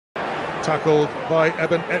Tackled by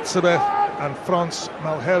Eben Etzebeth and Frans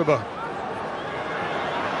Malherbe.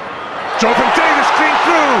 Jonathan Davies clean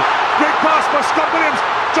through. Great pass by Scott Williams.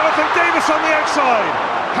 Jonathan Davies on the outside.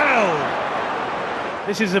 Held.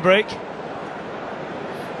 This is the break.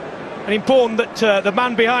 And important that the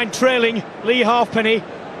man behind trailing, Lee Halfpenny,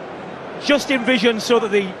 just in vision so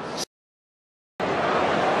that the...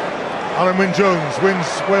 Alun Wyn Jones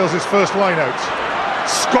wins Wales' first line out.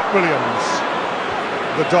 Scott Williams,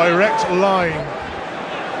 the direct line.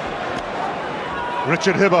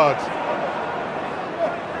 Richard Hibbard.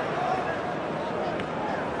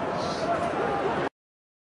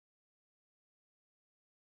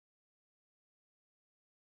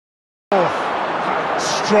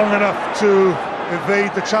 Strong enough to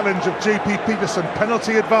evade the challenge of JP Peterson.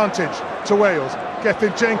 Penalty advantage to Wales.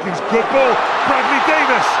 Gethin Jenkins, good ball. Bradley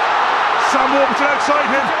Davies. Sam Warburton outside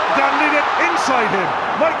him. Dan Leedon inside him.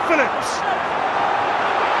 Mike Phillips.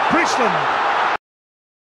 Priestland.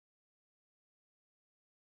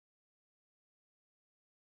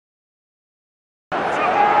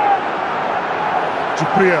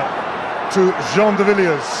 Dupria to Jean de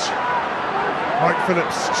Villiers. Mike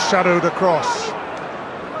Phillips shadowed across.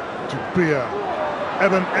 Dupria,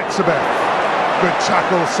 Eben Etzebeth. Good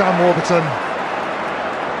tackle, Sam Warburton.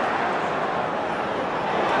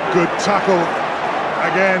 Good tackle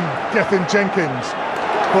again, Gethin Jenkins.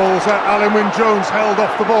 Balls at Alun Wyn Jones, held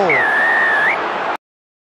off the ball.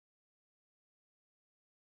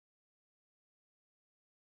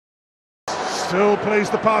 Still plays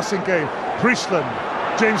the passing game. Priestland,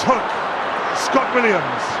 James Hook, Scott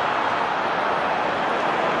Williams.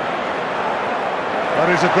 That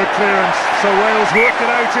is a good clearance, so Wales work it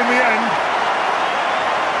out in the end.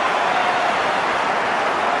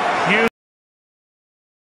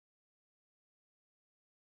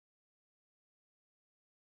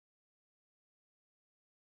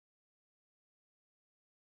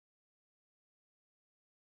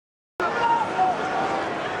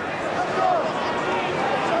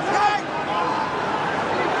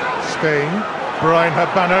 Spain, Brian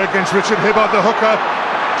Habana against Richard Hibbard, the hooker.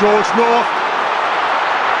 George North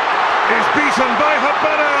is beaten by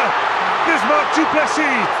Habana. Bismarck du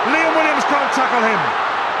Plessis. Liam Williams can't tackle him.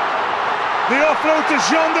 The offload to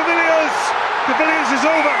Jean de Villiers. De Villiers is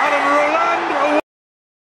over. Alan Roland.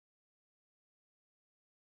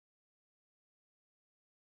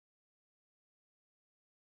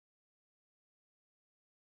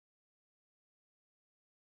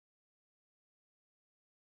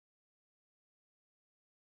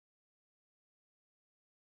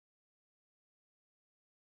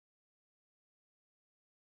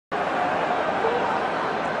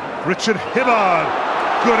 Richard Hibbard,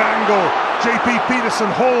 good angle. JP Peterson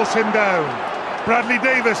hauls him down. Bradley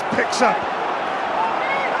Davies picks up.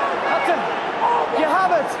 Captain, you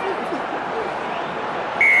have it.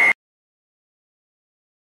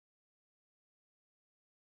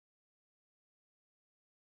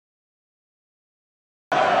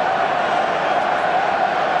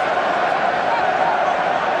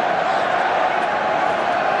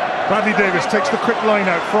 Bradley Davies takes the quick line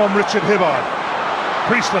out from Richard Hibbard.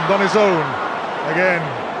 Priestland on his own, again,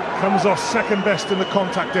 comes off second best in the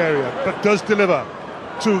contact area, but does deliver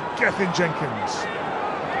to Gethin Jenkins.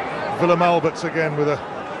 Willem Alberts again with a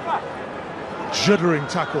juddering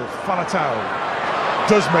tackle. Faletau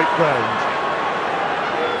does make ground.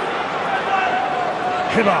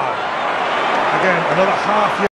 Hibbard, again, another half